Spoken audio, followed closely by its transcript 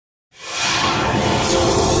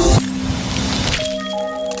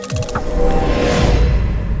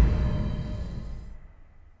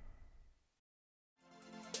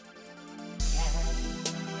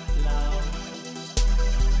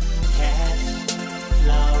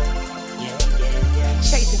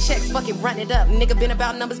checks, fucking run it up. Nigga been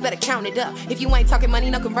about numbers, better count it up. If you ain't talking money,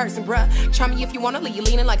 no conversing, bruh. Try me if you wanna leave, you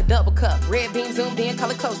leaning like a double cup. Red beam zoomed in,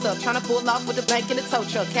 color close up. Tryna pull off with the bank in the tow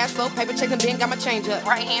truck. Cash flow, paper check, and Ben got my change up.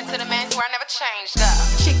 Right hand to the man, where I never changed up.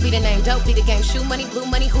 Chic be the name, dope be the game. Shoe money, blue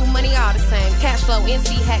money, who money, all the same. Cash flow,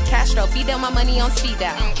 NC hat, Castro. Feed down my money on speed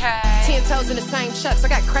dial. Okay. 10 toes in the same chucks. I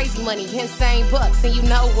got crazy money, insane bucks. And you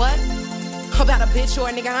know what? About a bitch or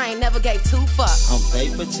a nigga, I ain't never gave 2 fucks. I'm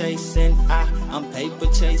paper chasing, I'm paper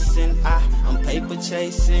chasing, I'm paper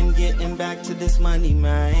chasing, getting back to this money,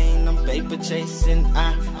 man. I'm paper chasing,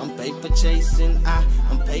 I'm paper chasing,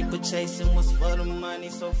 I'm paper chasing. What's for the money,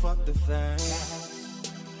 so fuck the fame.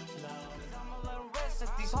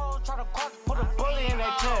 These hoes try to put a bully in their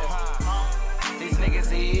chest. These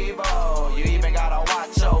niggas evil, you even gotta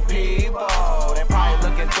watch your people. They probably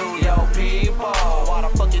looking through your people. Why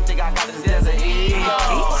the fuck you think I got this desert ego?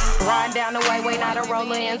 Riding down the way, wait, not a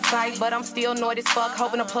roller in sight. But I'm still annoyed as fuck,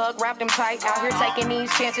 hoping to plug, wrap them tight. Out here taking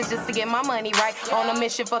these chances just to get my money right. On a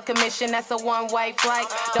mission for commission, that's a one-way flight.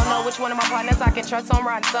 Don't know which one of my partners I can trust on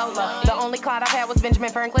riding solo. The only cloud I've had was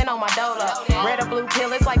Benjamin Franklin on my dolo. Red or blue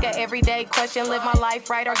pill, it's like an everyday question. Live my life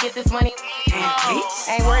right or get this money.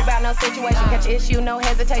 Ain't worried about no situation, catch an issue, no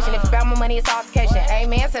hesitation. If it's about my money, it's altercation.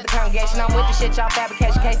 Amen, said the congregation. I'm with the shit, y'all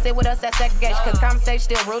fabrication. Can't sit with us, that's segregation. Cause conversation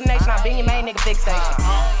still rude nation. I've been your main nigga fixation.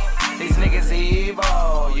 These niggas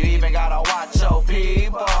evil, you even gotta watch your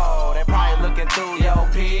people. They probably looking through your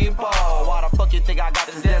people. Why the fuck you think I got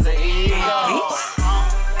this desert ego?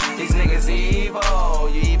 These niggas evil,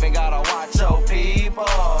 you even gotta watch your people.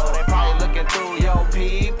 They probably looking through your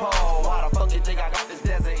people. Why the fuck you think I got this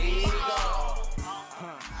desert ego?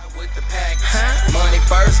 With the package, money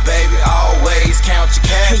first, baby, always count your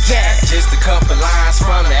cash. Just a couple lines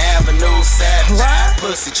from the Avenue Savage.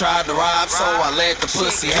 Pussy tried to rob, so I let the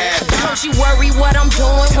pussy have it. Don't you worry what I'm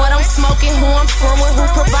doing, what I'm smoking, who I'm screwing, who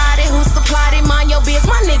provided, who supplied it, mind your biz,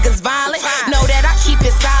 my niggas violent. Know that I keep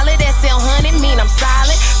it solid, that sell 100 mean I'm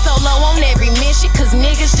solid. Solo on every mission, cause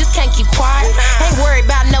niggas just can't keep quiet. Ain't worried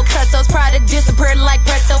about no custos, pride to disappear like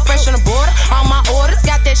presto, fresh on the border. All my orders,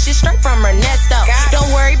 got that shit straight from Ernesto.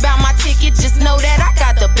 Don't worry about my ticket, just know that I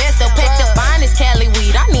got the best. So pick the finest Cali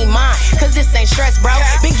weed, I need mine, cause this ain't stress, bro.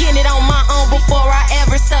 Been getting it on my own before I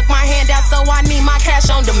ever stuck my hand out, so I need my cash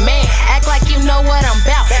on demand. Act like you know what I'm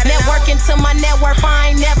about. Networking to my network, I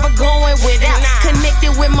ain't never going without.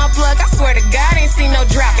 Connected with my plug, I swear to God, ain't seen no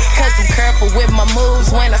drought. Cause I'm careful with my moves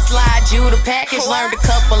when I slide you the package. Learned a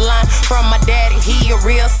couple lines from my daddy, he a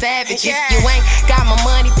real savage. If you ain't got my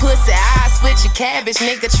money, pussy, I switch your cabbage.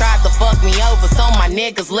 Nigga tried to fuck me over, so my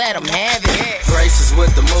niggas let him have it. Braces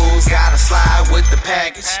with the moves, gotta slide with the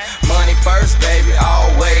package. Money first, baby,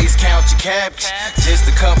 always count your cabbage. Just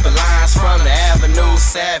a couple lines from the Avenue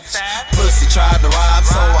Savage. Pussy tried to rob,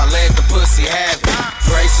 so I let the pussy have it.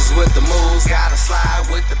 Braces with the moves, gotta slide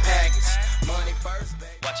with the package. Money first,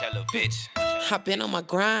 baby. Watch that little bitch. I been on my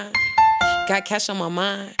grind, got cash on my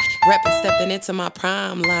mind. Rapping, stepping into my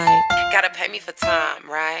prime, like gotta pay me for time,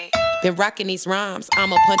 right? Been rocking these rhymes,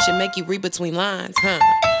 I'ma punch and make you read between lines, huh?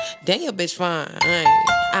 Dang, your bitch fine,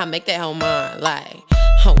 I make that whole mine, like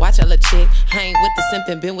watch a little chick. I ain't with the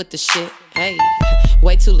simpin', been with the shit, hey,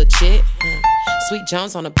 way too legit, Sweet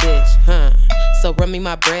Jones on a bitch, so run me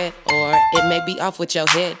my bread, or it may be off with your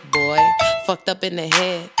head, boy. Fucked up in the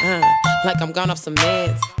head, like I'm gone off some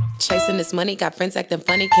meds. Chasing this money, got friends acting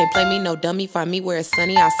funny. Can't play me no dummy, find me where it's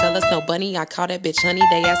sunny. I sell us no bunny, I call that bitch honey.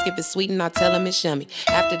 They ask if it's sweet and I tell them it's yummy.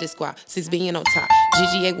 After this squad, 6 billion on top.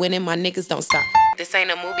 GGA winning, my niggas don't stop. This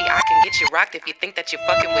ain't a movie, I can get you rocked if you think that you're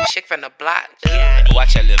fucking with Chic from the block.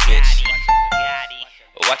 Watch that little bitch.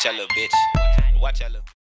 Watch that little bitch. Watch that little.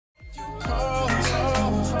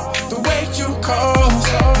 The way you call,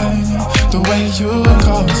 the way you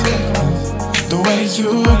call, the way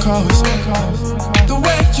you call, the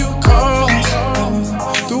way you call,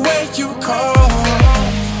 the way you call.